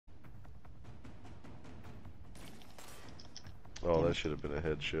Oh, that should have been a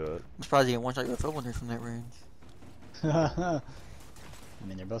headshot. I'm surprised you didn't one-shot your filter from that range. I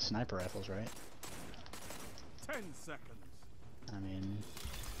mean, they're both sniper rifles, right? 10 seconds. I mean...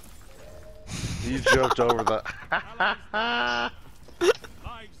 You jumped over that.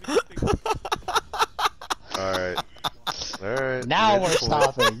 Alright. Alright. Now we're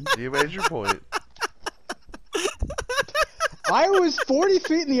stopping. You made your point. I was 40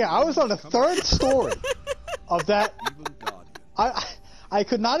 feet in the air. I was on the 3rd story of that. I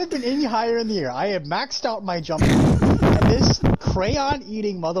could not have been any higher in the air. I had maxed out my jump. And this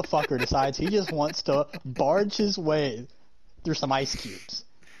crayon-eating motherfucker decides he just wants to barge his way through some ice cubes.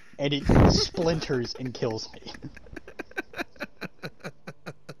 And it splinters and kills me.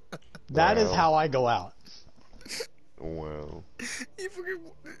 That is how I go out. Wow.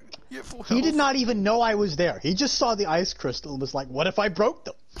 He did not even know I was there. He just saw the ice crystal and was like, what if I broke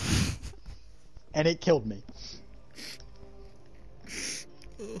them? And it killed me.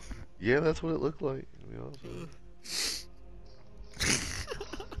 Yeah, that's what it looked like. To be honest with you.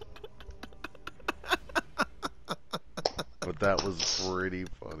 But that was pretty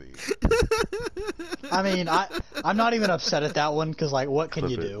funny. I mean, I'm not even upset at that one because, like, what can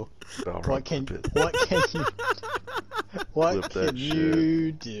you do? What can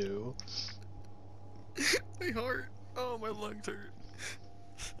you do? My heart. Oh, my lungs hurt.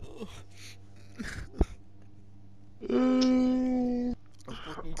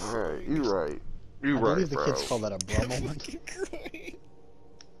 Alright, you're right. You're I right, believe the bro. kids call that a bro moment.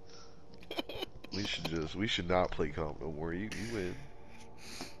 We should not play comp no more. You win.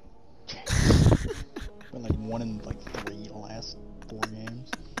 Been like 1 in like 3 the last 4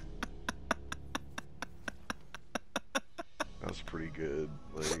 games. That was pretty good.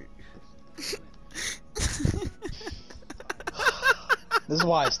 Like, This is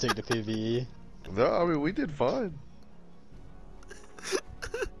why I stick to PvE. no, I mean we did fine.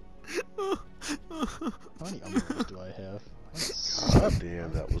 How many umbrellas do I have? God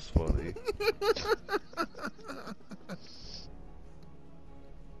damn, that was funny.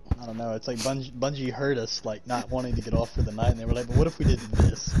 I don't know, it's like Bungie heard us, like, not wanting to get off for the night, and they were like, but what if we did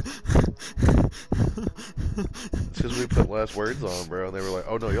this? It's because we put last words on, bro, and they were like,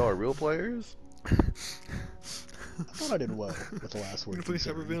 oh no, y'all are real players? I thought I did well with the last word. Please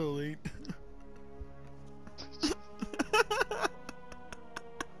hyperventilate.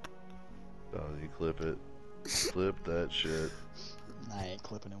 Oh, you clip it. Clip that shit. I ain't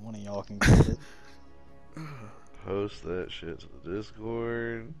clipping it, one of y'all can clip it. Post that shit to the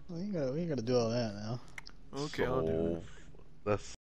Discord. We ain't gotta do all that now. Okay, I'll do it. That's